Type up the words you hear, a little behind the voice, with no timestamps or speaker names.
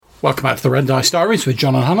Welcome back to the Red Dice Diaries with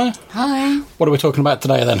John and Hannah. Hi. What are we talking about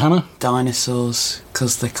today then, Hannah? Dinosaurs,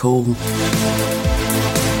 because they're cool.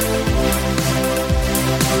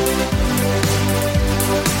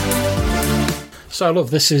 So,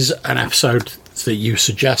 look, this is an episode that you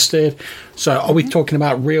suggested. So, are we talking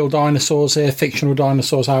about real dinosaurs here, fictional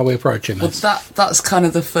dinosaurs? How are we approaching this? Well, that's kind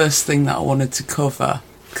of the first thing that I wanted to cover,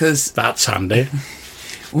 because That's handy.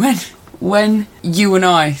 when you and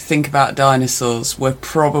I think about dinosaurs, we're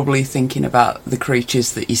probably thinking about the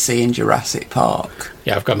creatures that you see in Jurassic Park.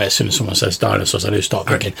 Yeah, I've got to admit, as soon as someone says dinosaurs, I do start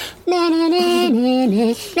thinking...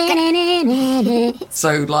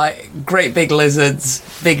 So, like, great big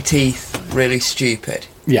lizards, big teeth, really stupid.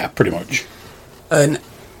 Yeah, pretty much. And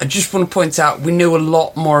I just want to point out, we knew a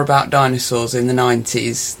lot more about dinosaurs in the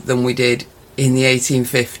 90s than we did in the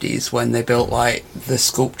 1850s when they built, like, the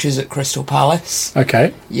sculptures at Crystal Palace.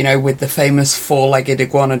 Okay. You know, with the famous four-legged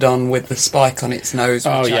iguanodon with the spike on its nose,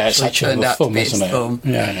 which it's actually turned out to be its thumb.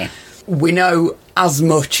 Yeah. We know as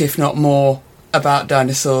much, if not more, about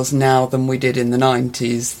dinosaurs now than we did in the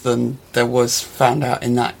 90s than there was found out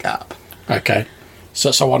in that gap. Okay.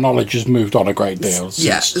 So our knowledge has moved on a great deal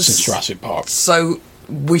since Jurassic Park. So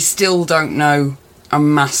we still don't know a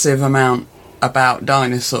massive amount about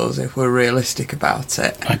dinosaurs if we're realistic about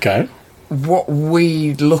it. Okay. What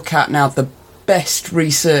we look at now, the best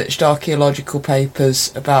researched archaeological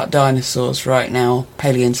papers about dinosaurs right now,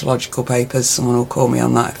 paleontological papers, someone will call me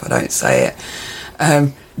on that if I don't say it,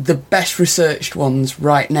 the best researched ones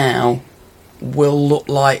right now will look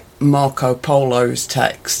like Marco Polo's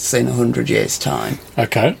texts in 100 years' time.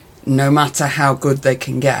 Okay. No matter how good they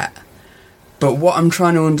can get. But what I'm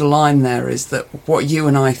trying to underline there is that what you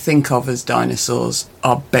and I think of as dinosaurs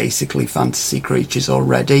are basically fantasy creatures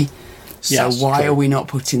already. So Yes, why true. are we not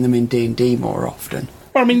putting them in D&D more often?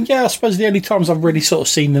 Well, I mean, yeah, I suppose the only times I've really sort of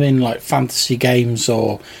seen them in, like, fantasy games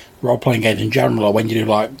or role-playing games in general are when you do,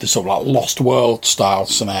 like, the sort of, like, Lost World-style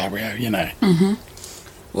scenario, you know. Mm-hmm.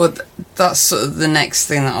 Well, that's sort of the next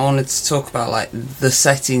thing that I wanted to talk about, like, the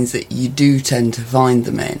settings that you do tend to find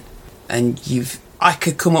them in. And I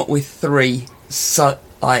could come up with three,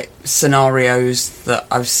 scenarios that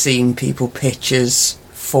I've seen people pitch as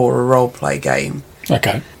for a role-play game.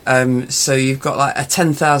 Okay. So you've got, like, a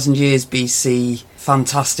 10,000 years BC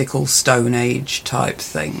fantastical Stone Age type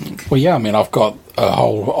thing. Well, yeah, I mean, I've got a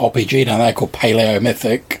whole RPG down there called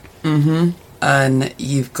Paleomythic. Mm-hmm. And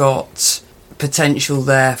you've got potential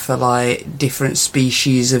there for, like, different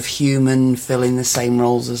species of human filling the same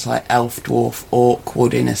roles as, like, elf, dwarf, orc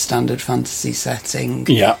would in a standard fantasy setting.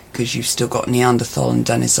 Yeah. Because you've still got Neanderthal and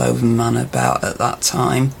Denisovan man about at that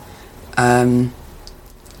time.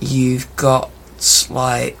 You've got,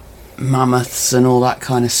 like, mammoths and all that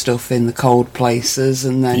kind of stuff in the cold places,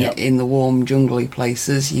 and then in the warm jungly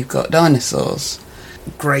places you've got dinosaurs.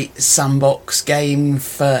 Great sandbox game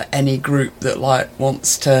for any group that, like,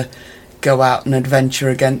 wants to go out and adventure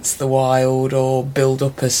against the wild or build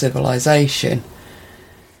up a civilization.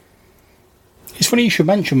 It's funny you should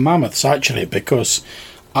mention mammoths, actually, because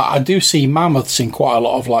I do see mammoths in quite a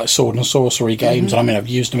lot of, like, sword and sorcery games, and I mean, I've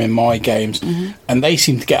used them in my games, and they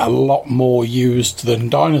seem to get a lot more used than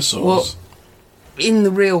dinosaurs. Well, in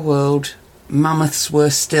the real world, mammoths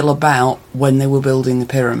were still about when they were building the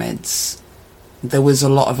pyramids. There was a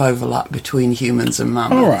lot of overlap between humans and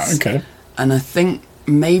mammoths. All right, okay. And I think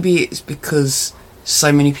maybe it's because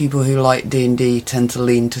so many people who like D&D tend to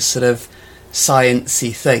lean to sort of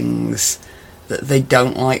sciencey things that they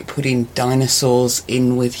don't like putting dinosaurs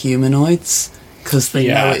in with humanoids because they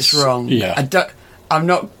know it's wrong. Yeah. I'm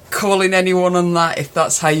not calling anyone on that. If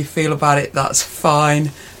that's how you feel about it, that's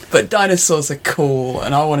fine. But dinosaurs are cool,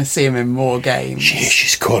 and I want to see them in more games.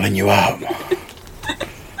 She's calling you out.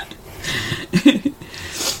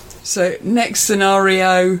 So, next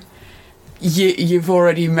scenario, you've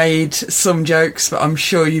already made some jokes, but I'm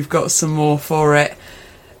sure you've got some more for it.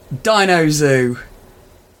 Dino Zoo.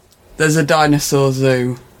 There's a dinosaur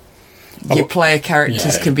zoo. Your player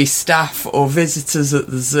characters can be staff or visitors at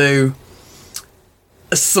the zoo.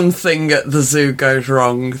 Something at the zoo goes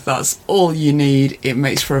wrong. That's all you need. It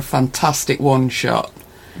makes for a fantastic one-shot.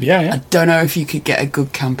 Yeah. I don't know if you could get a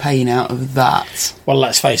good campaign out of that. Well,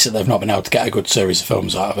 let's face it, they've not been able to get a good series of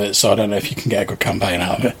films out of it, so I don't know if you can get a good campaign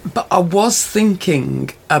out of it. But I was thinking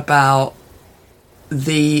about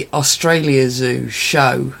the Australia Zoo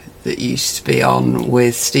show that used to be on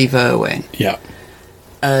with Steve Irwin. Yeah.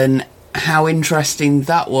 And how interesting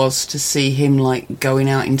that was to see him, like, going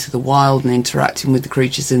out into the wild and interacting with the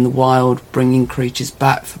creatures in the wild, bringing creatures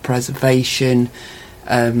back for preservation,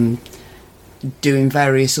 doing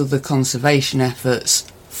various other conservation efforts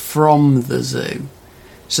from the zoo.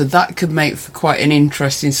 So that could make for quite an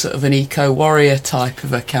interesting sort of an eco-warrior type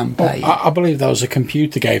of a campaign. Well, I believe there was a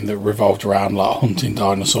computer game that revolved around like hunting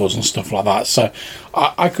dinosaurs and stuff like that. So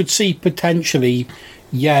I could see potentially,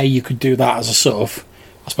 you could do that as a sort of,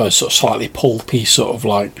 I suppose, sort of slightly pulpy sort of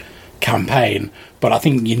like campaign. But I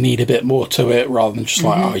think you need a bit more to it rather than just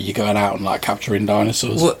like, you're going out and like capturing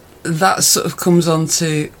dinosaurs. Well, that sort of comes on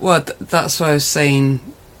to, that's what I was saying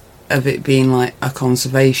of it being like a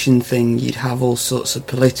conservation thing. You'd have all sorts of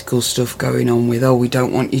political stuff going on with, we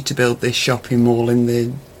don't want you to build this shopping mall in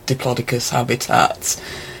the Diplodocus habitat,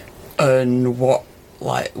 and we're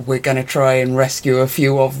going to try and rescue a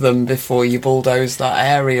few of them before you bulldoze that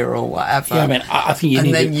area or whatever. Yeah, I mean, I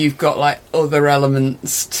think you've got like other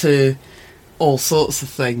elements to all sorts of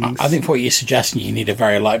things. I think for what you're suggesting, you need a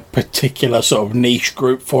very like particular sort of niche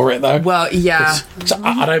group for it, though. Well, yeah. So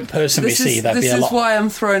I don't personally see there be a lot. This is why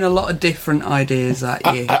I'm throwing a lot of different ideas at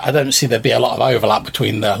you. I don't see there be a lot of overlap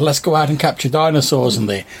between the let's go out and capture dinosaurs and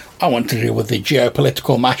the I want to deal with the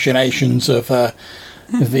geopolitical machinations of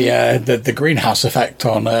the greenhouse effect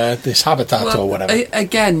on this habitat or whatever.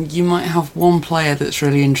 Again, you might have one player that's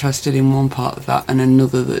really interested in one part of that and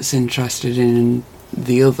another that's interested in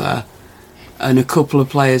the other, and a couple of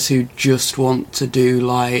players who just want to do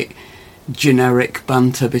like generic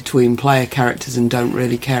banter between player characters and don't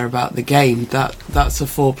really care about the game. That's a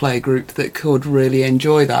 4-player group that could really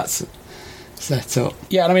enjoy that setup.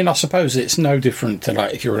 Yeah, and I mean, I suppose it's no different to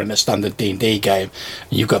like if you're in a standard D&D game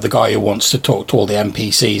and you've got the guy who wants to talk to all the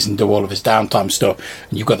NPCs and do all of his downtime stuff,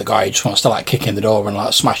 and you've got the guy who just wants to like kick in the door and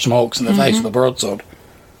like smash some orcs in the face with a broadsword.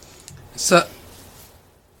 So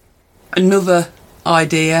another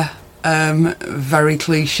idea, very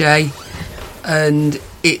cliche, and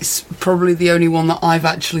it's probably the only one that I've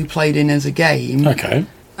actually played in as a game. Okay.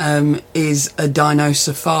 Is a Dino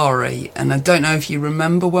Safari, and I don't know if you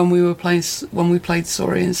remember when we played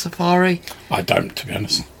Saurian Safari. I don't, to be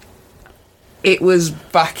honest. It was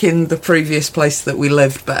back in the previous place that we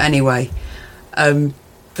lived, but anyway,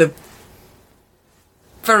 the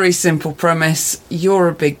very simple premise: you're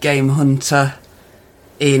a big game hunter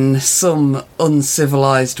in some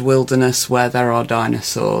uncivilized wilderness where there are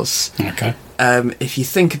dinosaurs. Okay. If you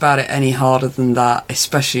think about it any harder than that,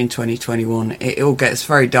 especially in 2021, it all gets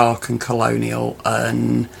very dark and colonial,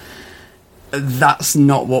 and that's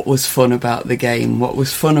not what was fun about the game. What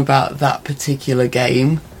was fun about that particular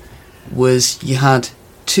game was you had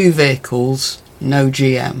 2 vehicles, no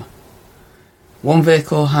GM. One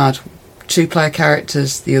vehicle had 2-player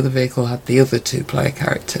characters, the other vehicle had the other 2-player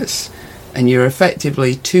characters. And you're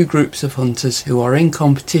effectively 2 groups of hunters who are in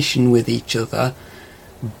competition with each other,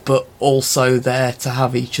 but also there to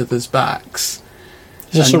have each other's backs.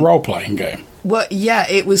 Is this a role-playing game? Well, yeah,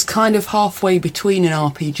 it was kind of halfway between an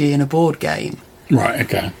RPG and a board game. Right,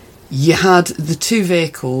 okay. You had the 2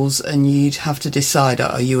 vehicles, and you'd have to decide,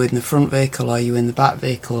 are you in the front vehicle, are you in the back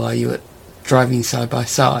vehicle, are you driving side by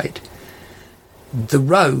side? The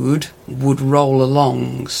road would roll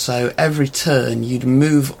along, so every turn you'd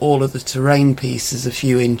move all of the terrain pieces a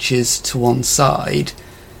few inches to one side,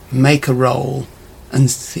 make a roll, and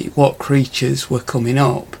see what creatures were coming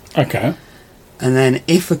up. Okay. And then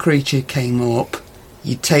if a creature came up,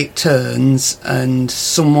 you'd take turns, and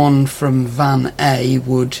someone from Van A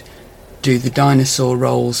would do the dinosaur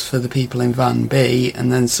rolls for the people in Van B,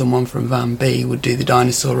 and then someone from Van B would do the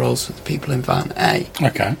dinosaur rolls for the people in Van A.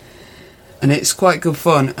 Okay. And it's quite good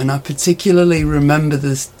fun, and I particularly remember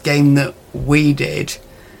this game that we did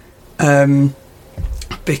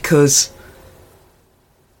because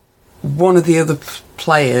one of the other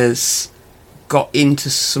players got into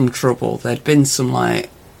some trouble. There'd been some like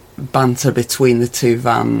banter between the 2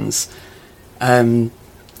 vans. The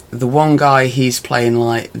one guy, he's playing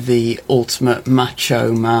like the ultimate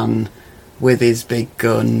macho man with his big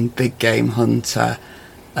gun, big game hunter,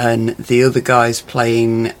 and the other guy's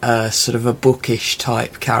playing sort of a bookish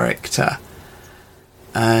type character.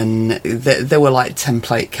 And there were like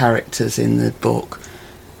template characters in the book.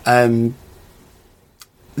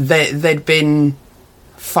 They'd been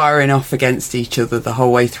firing off against each other the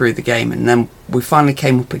whole way through the game, and then we finally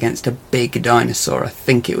came up against a big dinosaur. I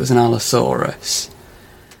think it was an Allosaurus.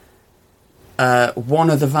 One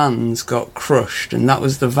of the vans got crushed, and that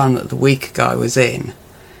was the van that the weaker guy was in.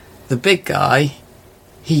 The big guy,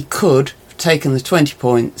 he could have taken the 20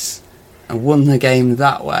 points and won the game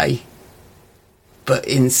that way, but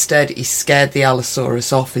instead he scared the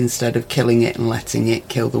Allosaurus off instead of killing it and letting it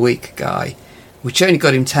kill the weaker guy, which only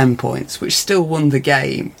got him 10 points, which still won the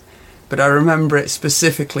game. But I remember it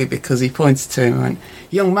specifically because he pointed to him and went,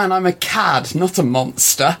 "Young man, I'm a cad, not a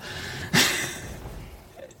monster."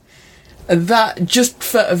 And that, just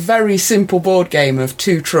for a very simple board game of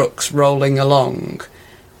two trucks rolling along,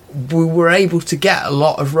 we were able to get a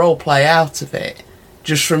lot of roleplay out of it,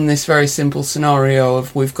 just from this very simple scenario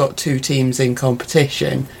of we've got two teams in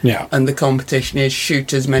competition, and the competition is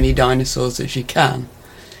shoot as many dinosaurs as you can.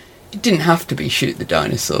 It didn't have to be shoot the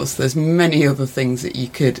dinosaurs. There's many other things that you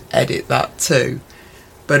could edit that to.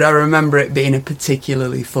 But I remember it being a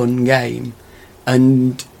particularly fun game,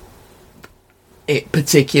 and it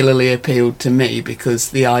particularly appealed to me because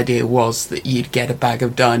the idea was that you'd get a bag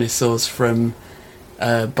of dinosaurs from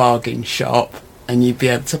a bargain shop and you'd be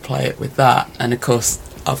able to play it with that. And of course,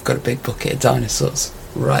 I've got a big bucket of dinosaurs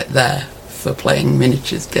right there for playing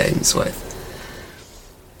miniatures games with.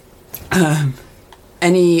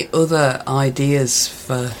 Any other ideas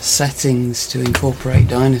for settings to incorporate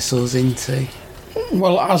dinosaurs into?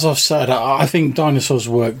 Well, as I've said, I think dinosaurs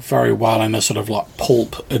work very well in a sort of like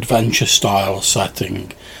pulp adventure style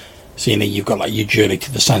setting. So, you've got like your journey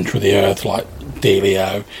to the centre of the earth, like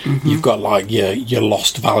Delio. You've got like your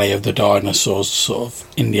Lost Valley of the Dinosaurs, sort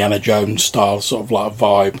of Indiana Jones style sort of like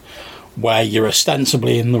vibe, where you're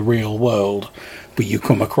ostensibly in the real world, but you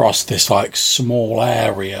come across this like small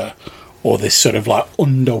area or this sort of like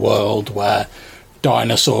underworld where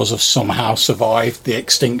dinosaurs have somehow survived the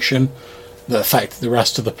extinction that affected the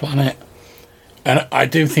rest of the planet. And I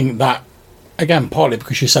do think that, again, partly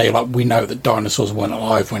because you say like we know that dinosaurs weren't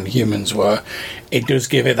alive when humans were, it does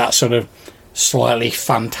give it that sort of slightly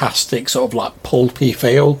fantastic sort of like pulpy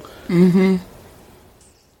feel.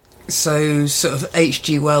 So sort of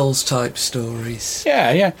H.G. Wells type stories.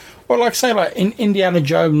 Yeah. Well, like I say, like in Indiana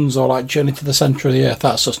Jones or like Journey to the Centre of the Earth,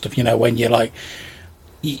 that sort of stuff, when you're like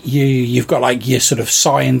you've got like your sort of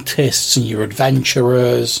scientists and your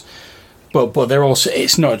adventurers, but they're also,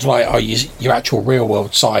 it's not like your actual real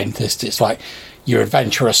world scientist. It's like your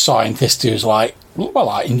adventurous scientist who's like, well,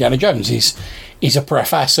 like Indiana Jones, he's a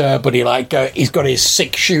professor, but he's got his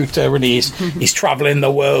 6-shooter and he's travelling the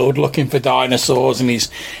world looking for dinosaurs, and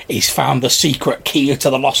he's found the secret key to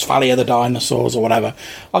the Lost Valley of the Dinosaurs or whatever.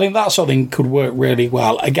 I think that sort of thing could work really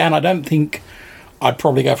well. Again, I don't think I'd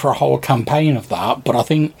probably go for a whole campaign of that, but I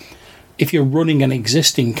think if you're running an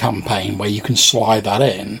existing campaign where you can slide that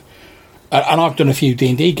in, and I've done a few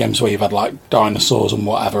D&D games where you've had like dinosaurs and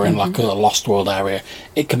whatever in like a Lost World area,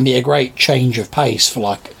 it can be a great change of pace for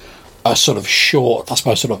like a sort of short, I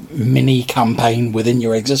suppose, sort of mini campaign within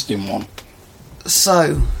your existing one.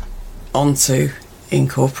 So, on to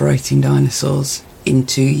incorporating dinosaurs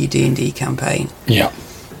into your D&D campaign. Yeah.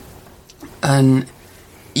 And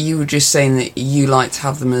you were just saying that you like to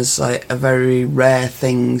have them as like a very rare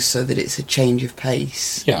thing so that it's a change of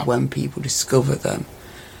pace when people discover them.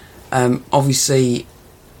 Obviously,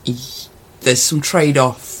 there's some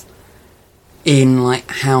trade-off in like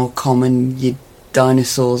how common your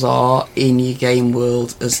dinosaurs are in your game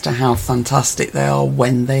world as to how fantastic they are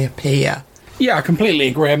when they appear. Yeah, I completely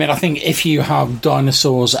agree. I mean, I think if you have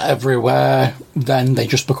dinosaurs everywhere, then they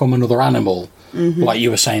just become another animal. Like you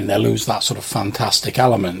were saying, they lose that sort of fantastic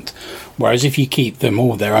element. Whereas if you keep them,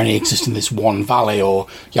 they only exist in this one valley, or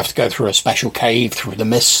you have to go through a special cave through the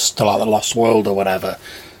mists to like the Lost World or whatever,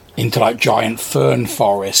 into like giant fern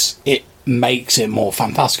forests, it makes it more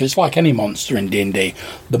fantastic. It's like any monster in D&D.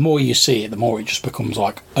 The more you see it, the more it just becomes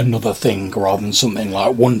like another thing rather than something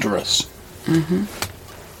like wondrous.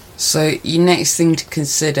 So your next thing to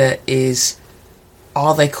consider is,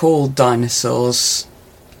 are they called dinosaurs,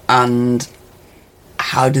 and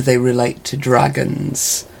how do they relate to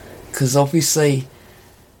dragons? Because obviously,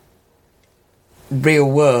 real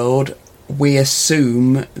world, we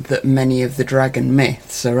assume that many of the dragon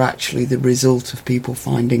myths are actually the result of people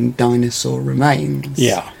finding dinosaur remains.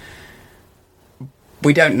 Yeah.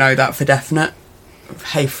 We don't know that for definite.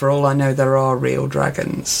 Hey, for all I know, there are real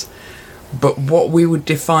dragons. But what we would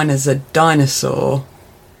define as a dinosaur,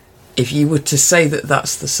 if you were to say that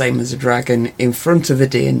that's the same as a dragon in front of a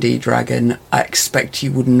D&D dragon, I expect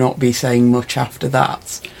you would not be saying much after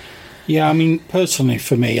that. Yeah, I mean, personally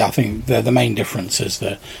for me, I think the main difference is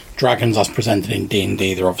that dragons as presented in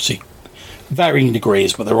D&D, they're obviously varying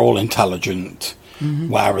degrees, but they're all intelligent,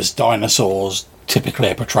 whereas dinosaurs typically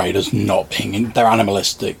are portrayed as not being, they're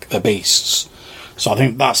animalistic, they're beasts. So I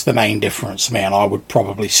think that's the main difference to me, and I would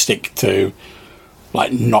probably stick to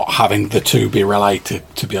like not having the two be related,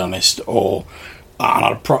 to be honest, and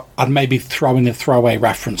I'd maybe throw in a throwaway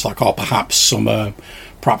reference like, perhaps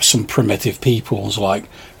some primitive peoples like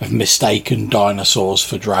have mistaken dinosaurs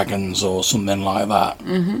for dragons or something like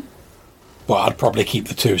that. But I'd probably keep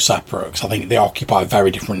the two separate because I think they occupy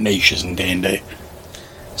very different niches in D&D.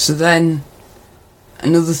 So then,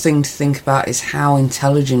 another thing to think about is how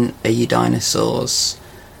intelligent are your dinosaurs?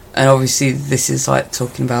 And obviously this is like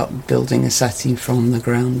talking about building a setting from the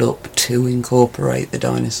ground up to incorporate the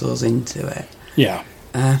dinosaurs into it. Yeah.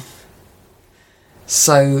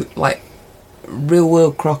 So, like, real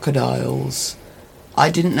world crocodiles, I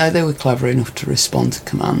didn't know they were clever enough to respond to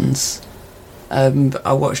commands. But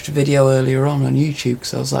I watched a video earlier on YouTube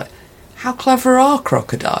because I was like, how clever are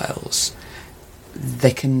crocodiles?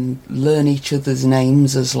 They can learn each other's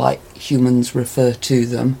names as, like, humans refer to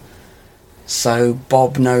them. So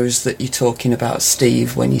Bob knows that you're talking about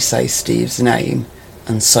Steve when you say Steve's name,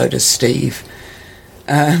 and so does Steve.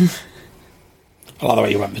 I like the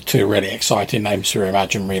way you went with two really exciting names for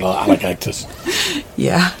imaginary alligators.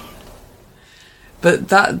 Yeah. But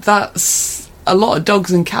that's... A lot of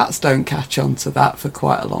dogs and cats don't catch on to that for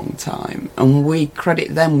quite a long time, and we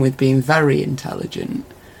credit them with being very intelligent.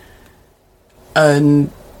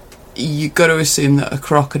 And you've got to assume that a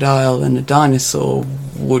crocodile and a dinosaur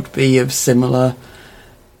would be of similar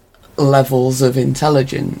levels of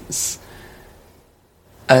intelligence.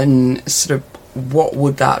 And sort of what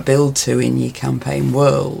would that build to in your campaign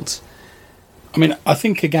world? I mean, I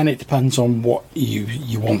think, again, it depends on what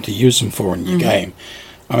you want to use them for in your game.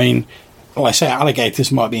 I mean, like I say, alligators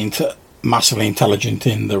might be massively intelligent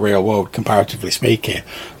in the real world, comparatively speaking,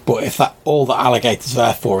 but if that all the alligators are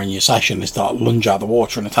there for in your session is to lunge out of the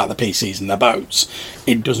water and attack the PCs in their boats,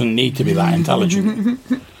 it doesn't need to be that intelligent.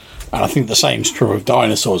 And I think the same's true of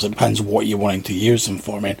dinosaurs. It depends what you're wanting to use them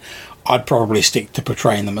for. I mean, I'd probably stick to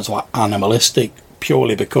portraying them as like animalistic,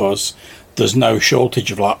 purely because there's no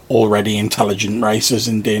shortage of like already intelligent races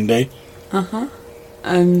in D&D.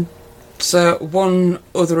 So one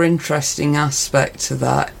other interesting aspect to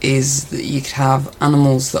that is that you could have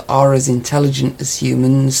animals that are as intelligent as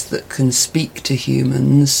humans, that can speak to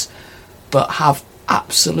humans, but have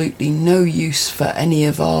absolutely no use for any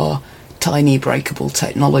of our tiny breakable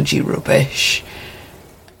technology rubbish.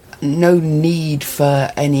 No need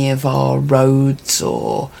for any of our roads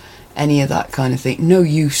or any of that kind of thing. No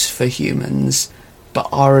use for humans, but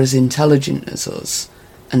are as intelligent as us,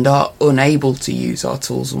 and are unable to use our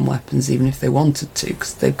tools and weapons even if they wanted to,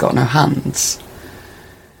 because they've got no hands.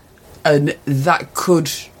 And that could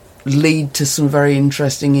lead to some very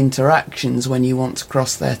interesting interactions when you want to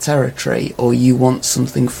cross their territory or you want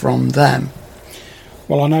something from them.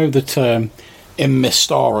 Well, I know that in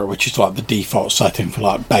Mystara, which is like the default setting for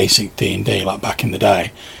like basic D&D, like back in the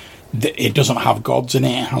day, it doesn't have gods in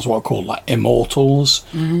it. It has what are called like immortals,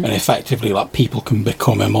 and effectively like people can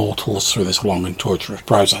become immortals through this long and torturous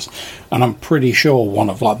process. And I'm pretty sure one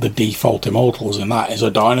of like the default immortals in that is a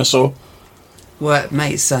dinosaur. Well, it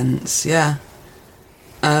makes sense, yeah.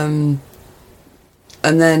 And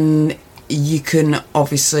then you can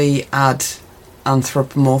obviously add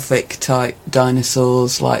anthropomorphic type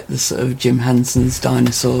dinosaurs, like the sort of Jim Henson's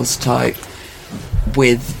dinosaurs type,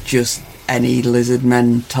 with just any lizard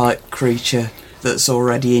men type creature that's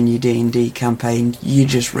already in your D&D campaign. You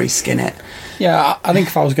just reskin it. Yeah, I think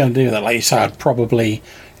if I was going to do that, like you said, I'd probably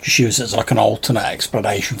just use it as like an alternate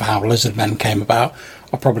explanation for how lizard men came about.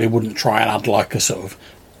 I probably wouldn't try and add like a sort of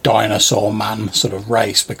dinosaur man sort of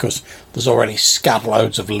race, because there's already scad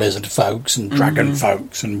loads of lizard folks and dragon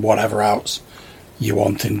folks and whatever else you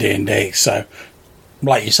want in D&D. So,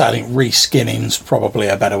 like you said, I think reskinning's probably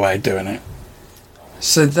a better way of doing it.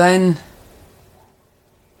 So then,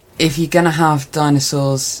 if you're going to have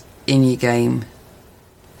dinosaurs in your game,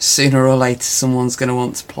 sooner or later someone's going to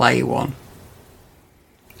want to play one.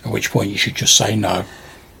 At which point you should just say no.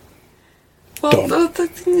 Well, done.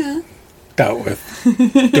 Yeah. Dealt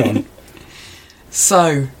with. Done.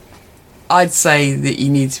 So, I'd say that you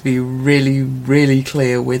need to be really, really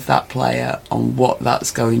clear with that player on what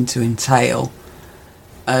that's going to entail.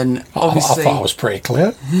 And obviously, I thought I was pretty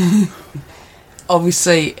clear.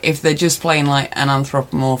 Obviously, if they're just playing like an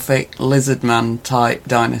anthropomorphic lizard man type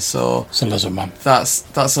dinosaur, it's a lizard man.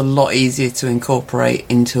 That's a lot easier to incorporate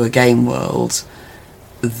into a game world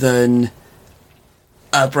than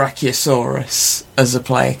a Brachiosaurus as a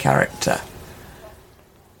player character.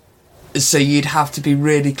 So you'd have to be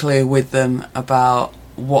really clear with them about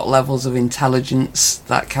what levels of intelligence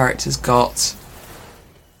that character's got,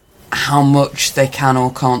 how much they can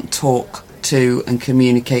or can't talk to and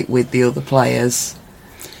communicate with the other players,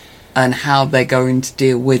 and how they're going to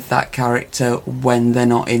deal with that character when they're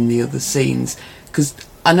not in the other scenes. Because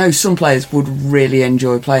I know some players would really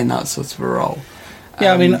enjoy playing that sort of a role.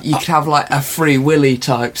 Yeah, I mean, you could have like a Free Willy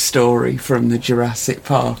type story from the Jurassic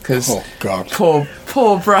Park, because poor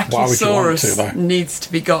Brachiosaurus needs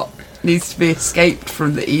to be escaped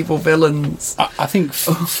from the evil villains. I think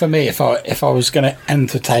for me, if I was going to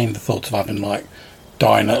entertain the thought of having like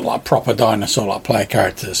like proper dinosaur like player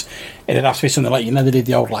characters, it'd have to be something like, they did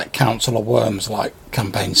the old like Council of Worms like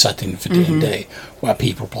campaign setting for D&D, where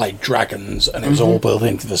people played dragons and it was all built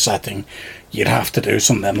into the setting. You'd have to do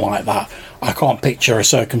something like that. I can't picture a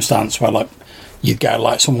circumstance where like you'd get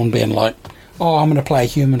like someone being like, oh, I'm going to play a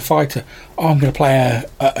human fighter. Oh, I'm going to play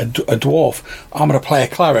a dwarf. I'm going to play a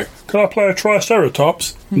cleric. Can I play a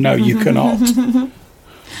Triceratops? No, you cannot.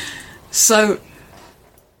 So,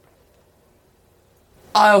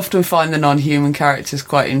 I often find the non-human characters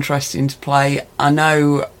quite interesting to play. I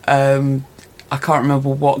know, I can't remember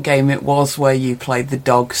what game it was where you played the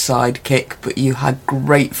dog sidekick, but you had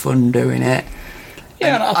great fun doing it.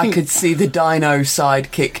 Yeah, and I could see the dino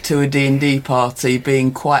sidekick to a D&D party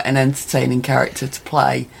being quite an entertaining character to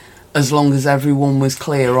play, as long as everyone was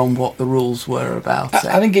clear on what the rules were about it.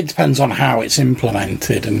 I think it depends on how it's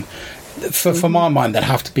implemented, and for my mind, there'd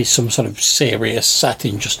have to be some sort of serious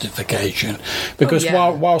setting justification, because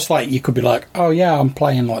whilst like you could be like, oh yeah, I'm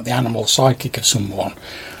playing like the animal sidekick of someone,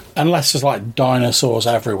 unless there's like dinosaurs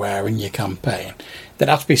everywhere in your campaign, there'd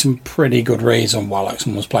have to be some pretty good reason why like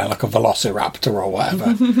someone's playing like a velociraptor or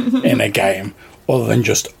whatever in a game, other than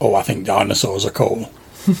just, oh, I think dinosaurs are cool.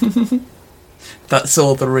 That's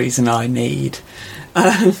all the reason I need.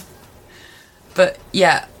 But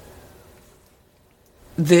yeah,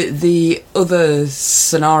 the other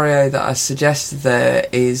scenario that I suggested there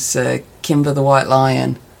is Kimber the White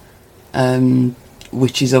Lion,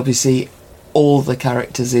 which is obviously all the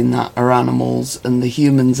characters in that are animals, and the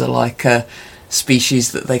humans are like a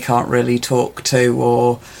species that they can't really talk to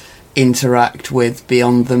or interact with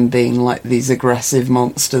beyond them being like these aggressive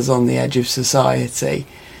monsters on the edge of society.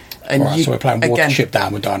 And right, so we're playing Watership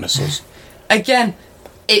Down with dinosaurs. Again,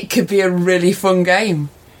 it could be a really fun game.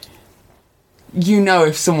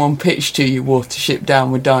 If someone pitched to you Watership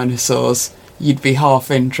Down with dinosaurs, you'd be half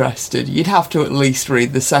interested. You'd have to at least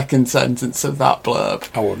read the second sentence of that blurb.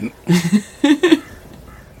 I wouldn't.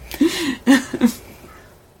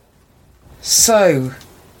 So,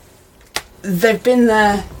 they've been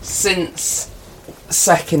there since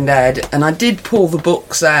second ed, and I did pull the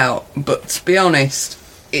books out, but to be honest,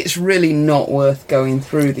 it's really not worth going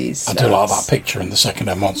through these stats. I do like that picture in the second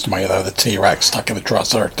ed Monster Manual, though, the T-Rex stuck in the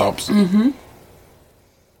Triceratops.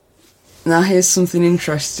 Now here's something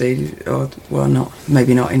interesting,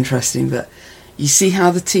 maybe not interesting, but you see how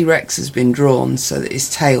the T-Rex has been drawn so that his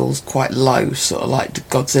tail's quite low, sort of like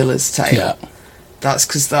Godzilla's tail? Yeah. That's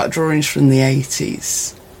because that drawing's from the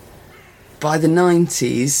 80s. By the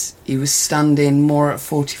 90s, he was standing more at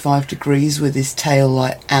 45 degrees with his tail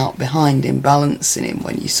like out behind him, balancing him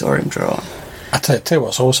when you saw him drawn. I tell you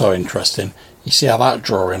what's also interesting. You see how that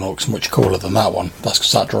drawing looks much cooler than that one. That's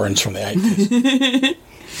because that drawing's from the 80s.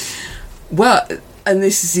 Well, and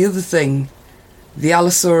this is the other thing. The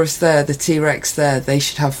Allosaurus there, the T-Rex there, they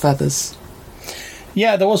should have feathers.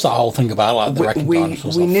 Yeah, there was that whole thing about like the wrecking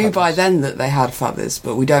dinosaurs. We knew by then that they had feathers,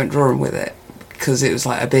 but we don't draw them with it, because it was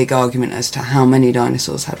like a big argument as to how many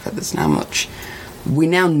dinosaurs had feathers and how much. We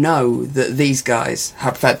now know that these guys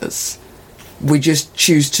have feathers. We just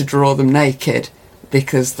choose to draw them naked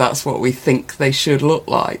because that's what we think they should look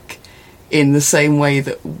like, in the same way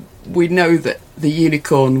that we know that the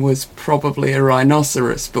unicorn was probably a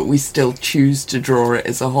rhinoceros, but we still choose to draw it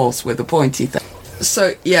as a horse with a pointy thing.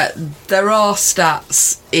 So, yeah, there are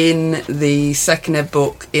stats in the second ed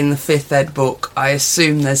book, in the fifth ed book. I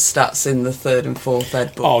assume there's stats in the third and fourth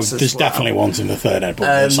ed books. Oh, there's definitely ones in the third ed book.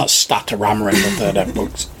 There's that Statorama in the third ed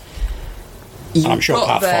books. And I'm sure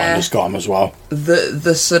Pathfinder's got them as well.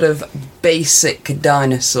 The sort of basic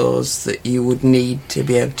dinosaurs that you would need to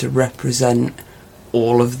be able to represent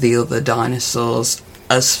all of the other dinosaurs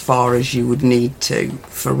as far as you would need to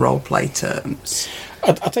for roleplay terms.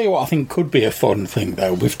 I'll tell you what I think could be a fun thing,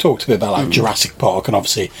 though. We've talked a bit about like Jurassic Park, and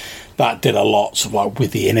obviously that did a lot sort of like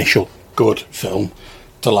with the initial good film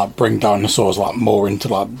to like bring dinosaurs like more into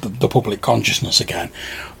like the public consciousness again.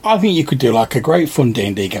 I think you could do like a great fun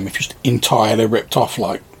D&D game if you just entirely ripped off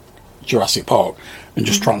like Jurassic Park and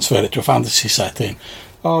just transferred it to a fantasy setting.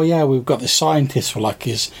 Oh yeah, we've got this scientist with like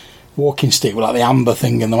his walking stick with like the amber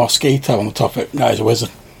thing and the mosquito on the top of it. No, he's a wizard.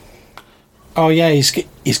 Oh yeah,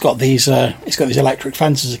 he's got these electric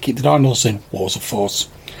fences that keep the dinosaurs in. Wars of Force,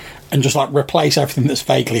 and just like replace everything that's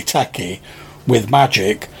vaguely techie with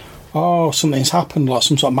magic. Oh, something's happened, like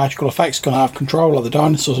some sort of magical effect's gone out of control, like the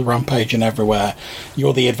dinosaurs are rampaging everywhere.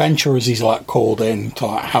 You're the adventurers he's like called in to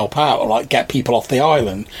like help out or like get people off the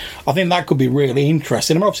island. I think that could be really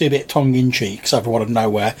interesting. I'm obviously a bit tongue in cheek because everyone would know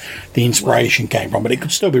where the inspiration came from, but it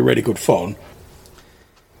could still be really good fun.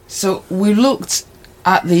 So we looked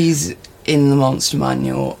at these in the Monster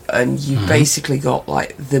Manual, and you basically got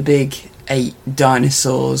like the big 8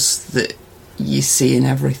 dinosaurs that you see in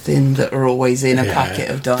everything that are always in a packet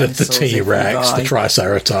of dinosaurs. The T-Rex, the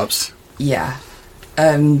Triceratops. Yeah.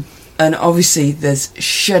 And obviously there's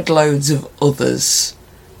shed loads of others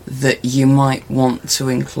that you might want to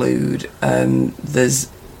include. There's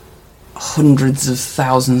hundreds of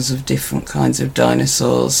thousands of different kinds of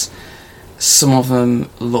dinosaurs. Some of them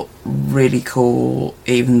look really cool,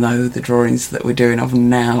 even though the drawings that we're doing of them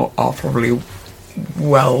now are probably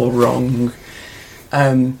well wrong.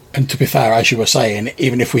 And to be fair, as you were saying,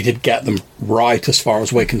 even if we did get them right as far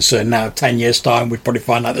as we're concerned now, 10 years' time, we'd probably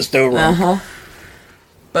find out they're still wrong.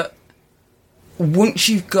 But once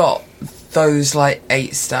you've got those, 8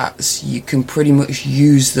 stats, you can pretty much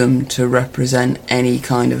use them to represent any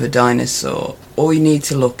kind of a dinosaur. All you need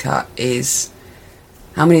to look at is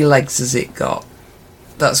how many legs has it got.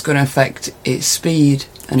 That's going to affect its speed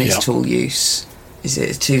and its tool use. Is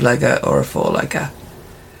it a 2-legger or a 4-legger?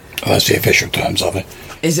 Oh, that's the official terms of it.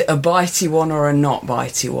 Is it a bitey one or a not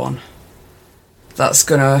bitey one? That's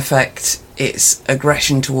going to affect its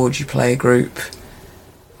aggression towards your player group,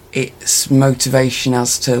 its motivation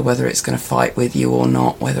as to whether it's going to fight with you or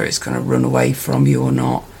not, whether it's going to run away from you or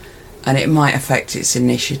not, and it might affect its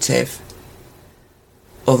initiative.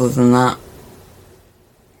 Other than that,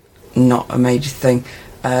 not a major thing.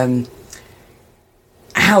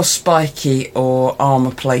 How spiky or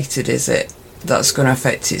armour plated is it? That's going to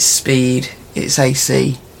affect its speed, its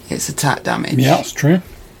AC, its attack damage. Yeah, that's true.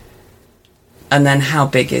 And then how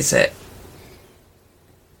big is it?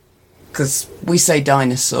 Because we say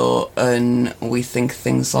dinosaur and we think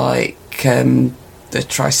things like the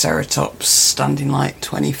Triceratops standing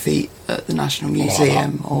 20 feet at the National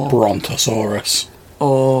Museum. Or Brontosaurus.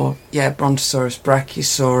 Or, Brontosaurus,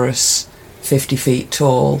 Brachiosaurus, 50 feet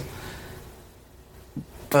tall.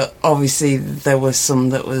 But obviously there were some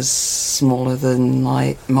that was smaller than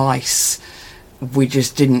mice. We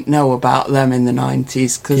just didn't know about them in the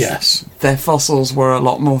 90s because their fossils were a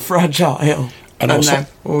lot more fragile. And also,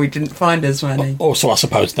 we didn't find as many. Also, I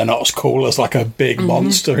suppose they're not as cool as a big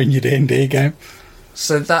monster in your D&D game.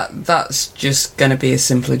 So that's just going to be a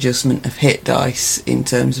simple adjustment of hit dice in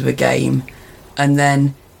terms of a game. And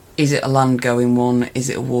then, is it a land-going one? Is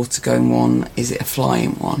it a water-going one? Is it a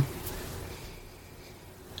flying one?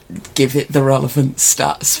 Give it the relevant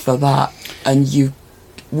stats for that. And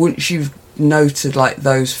once you've noted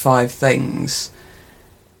those 5 things,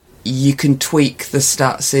 you can tweak the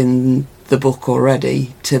stats in the book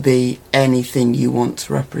already to be anything you want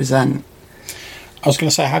to represent. I was going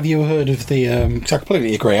to say, have you heard of the... cause I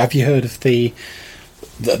completely agree. Have you heard of the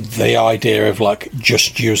idea of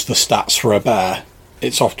just use the stats for a bear?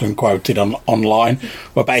 It's often quoted online,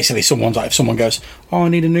 where basically if someone goes, I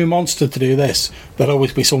need a new monster to do this, there'll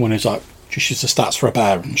always be someone who's just use the stats for a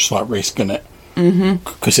bear and just risking it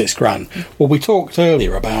because it's grand. Well, we talked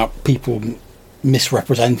earlier about people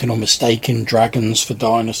misrepresenting or mistaking dragons for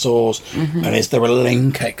dinosaurs, and is there a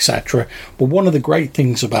link, etc. Well, one of the great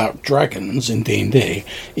things about dragons in D&D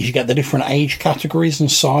is you get the different age categories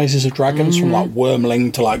and sizes of dragons, from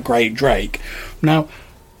wormling to great drake. Now,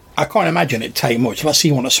 I can't imagine it'd take much. Let's say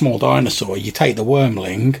you want a small dinosaur, you take the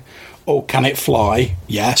wormling. Oh, can it fly?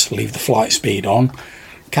 Yes, leave the flight speed on.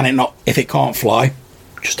 Can it not? If it can't fly,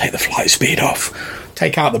 just take the flight speed off.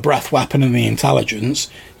 Take out the breath weapon and the intelligence,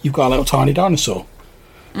 you've got a little tiny dinosaur.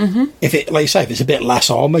 If it, like you say, if it's a bit less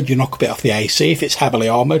armoured, you knock a bit off the AC. If it's heavily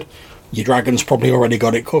armoured, your dragon's probably already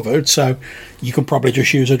got it covered, so you can probably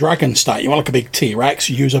just use a dragon stat. You want a big T-Rex,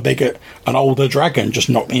 use an older dragon, just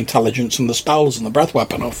knock the intelligence and the spells and the breath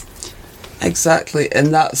weapon off. Exactly,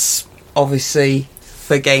 and that's obviously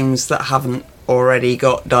for games that haven't already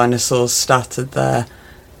got dinosaurs statted there.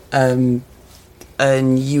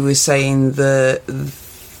 And you were saying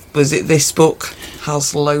was it this book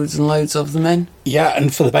has loads and loads of them in? Yeah,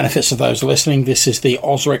 and for the benefits of those listening, this is the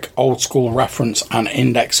Osric Old School Reference and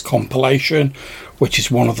Index compilation, which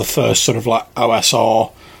is one of the first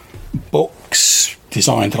OSR books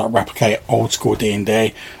designed to replicate old school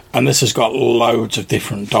D&D, and this has got loads of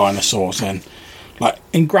different dinosaurs in.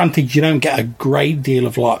 And granted, you don't get a great deal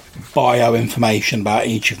of bio information about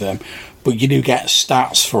each of them, but you do get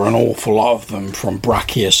stats for an awful lot of them, from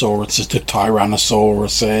Brachiosauruses to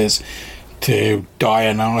Tyrannosauruses to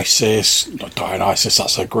Dionysus. Not Dionysus,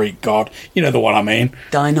 that's a Greek god. You know the one I mean.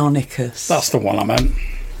 Deinonychus. That's the one I meant.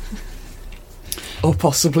 Or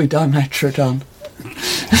possibly Dimetrodon.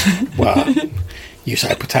 Well, you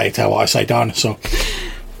say potato, I say dinosaur.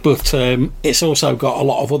 But it's also got a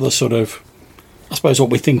lot of other sort of, I suppose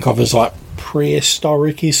what we think of as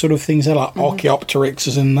prehistoric-y sort of things. Archaeopteryx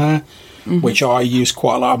is in there. which I use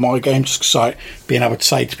quite a lot of my games, just like being able to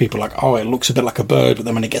say to people like, oh, it looks a bit like a bird, but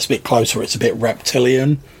then when it gets a bit closer, it's a bit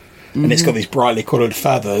reptilian, and it's got these brightly coloured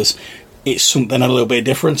feathers. It's something a little bit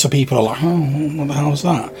different, so people are like, oh, what the hell is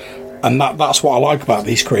that? And that's what I like about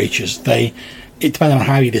these creatures. It depends on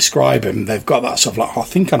how you describe them, they've got that sort of like, oh, I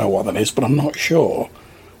think I know what that is, but I'm not sure.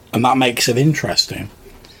 And that makes it interesting.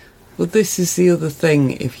 Well, this is the other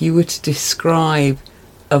thing. If you were to describe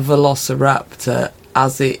a velociraptor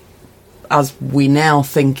as we now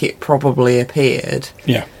think it probably appeared,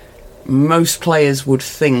 yeah, most players would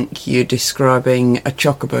think you're describing a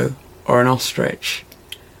chocobo or an ostrich.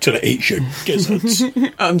 Till it eats your gizzards.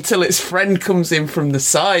 Until its friend comes in from the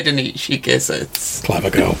side and eats your gizzards. Clever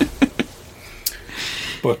girl.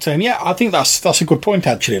 But yeah, I think that's a good point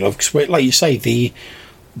actually, love, because like you say,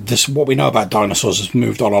 this what we know about dinosaurs has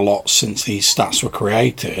moved on a lot since these stats were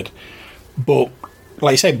created. But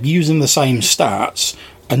like you said, using the same stats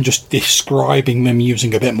and just describing them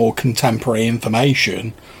using a bit more contemporary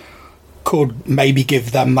information could maybe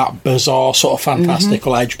give them that bizarre sort of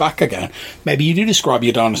fantastical edge back again. Maybe you do describe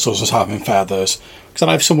your dinosaurs as having feathers, because I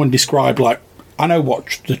know if someone described, like, I know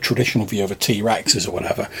what the traditional view of a T-Rex is or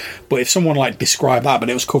whatever, but if someone like described that but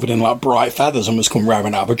it was covered in like bright feathers and was come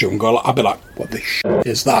roaring out of a jungle, I'd be like, what the shit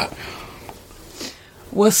is that?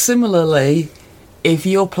 Well, similarly, if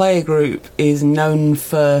your player group is known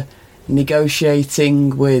for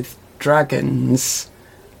negotiating with dragons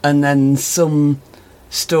and then some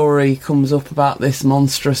story comes up about this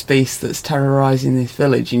monstrous beast that's terrorising this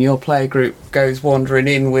village, and your player group goes wandering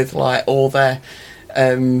in with like all their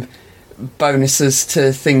bonuses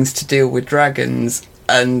to things to deal with dragons,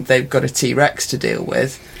 and they've got a T-Rex to deal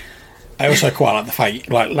with. I also quite like the fact,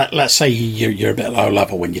 like, let's say you're a bit low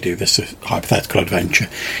level when you do this hypothetical adventure.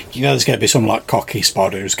 You know there's going to be some like cocky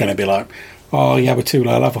spider who's going to be like, oh yeah, we're too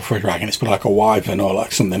low level for a dragon, it's like a wyvern or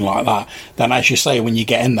like something like that. Then as you say, when you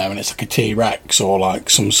get in there and it's like a T-Rex or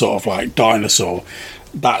like some sort of like dinosaur,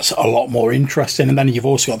 that's a lot more interesting. And then you've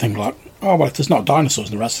also got things like, oh well, if there's not dinosaurs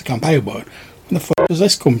in the rest of the campaign, where the fuck does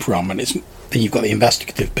this come from? And then you've got the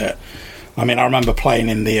investigative bit. I mean, I remember playing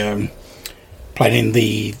in the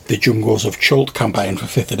Jungles of Chult campaign for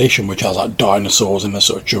 5th edition, which has like dinosaurs in the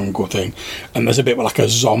sort of jungle thing, and there's a bit with like a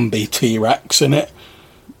zombie T-Rex in it.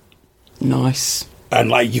 Nice. And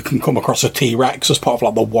like you can come across a T-Rex as part of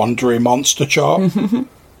like the wandering monster chart.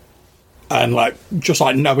 And like just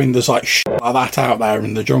like knowing there's like shit like that out there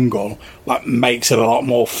in the jungle like makes it a lot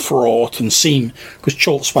more fraught and seem, because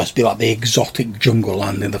Chult's supposed to be like the exotic jungle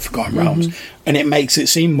land in the Forgotten Realms, and it makes it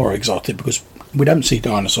seem more exotic because we don't see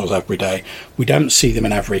dinosaurs every day, we don't see them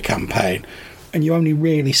in every campaign, and you only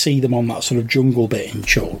really see them on that sort of jungle bit in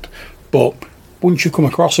Chult. But once you come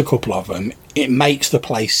across a couple of them, it makes the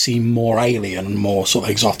place seem more alien and more sort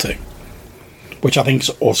of exotic, which I think is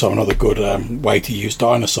also another good way to use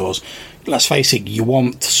dinosaurs. Let's face it, you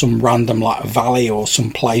want some random like valley or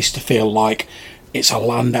some place to feel like it's a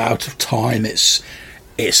land out of time. It's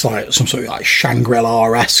like some sort of like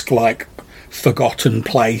Shangri-La-esque like forgotten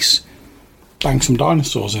place. Bang some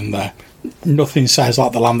dinosaurs in there. Nothing says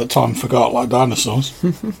like the land that time forgot like dinosaurs.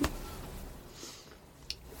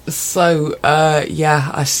 So,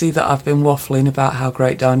 yeah, I see that I've been waffling about how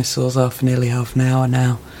great dinosaurs are for nearly half an hour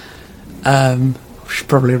now. We should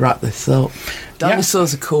probably wrap this up.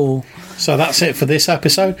 Dinosaurs are cool. So that's it for this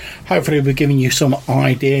episode. Hopefully we're giving you some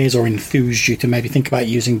ideas or enthused you to maybe think about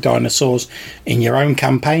using dinosaurs in your own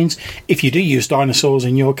campaigns. If you do use dinosaurs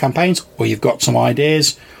in your campaigns, or you've got some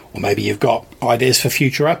ideas, or maybe you've got ideas for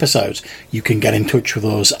future episodes, you can get in touch with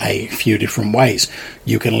us a few different ways.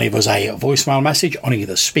 You can leave us a voicemail message on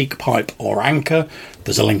either SpeakPipe or Anchor.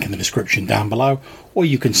 There's a link in the description down below. Or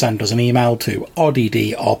you can send us an email to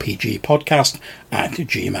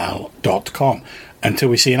rddrpgpodcast@gmail.com. Until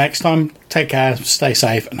we see you next time, take care, stay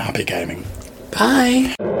safe, and happy gaming.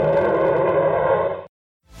 Bye.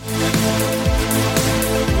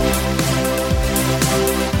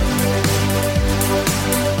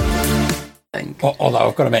 Although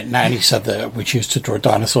I've got to admit, Nanny said that we choose to draw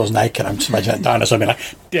dinosaurs naked. I'm just imagining that dinosaur being like,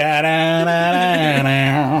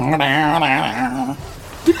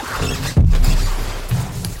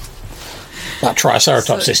 that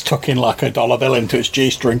Triceratops is tucking like a dollar bill into its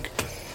G-string.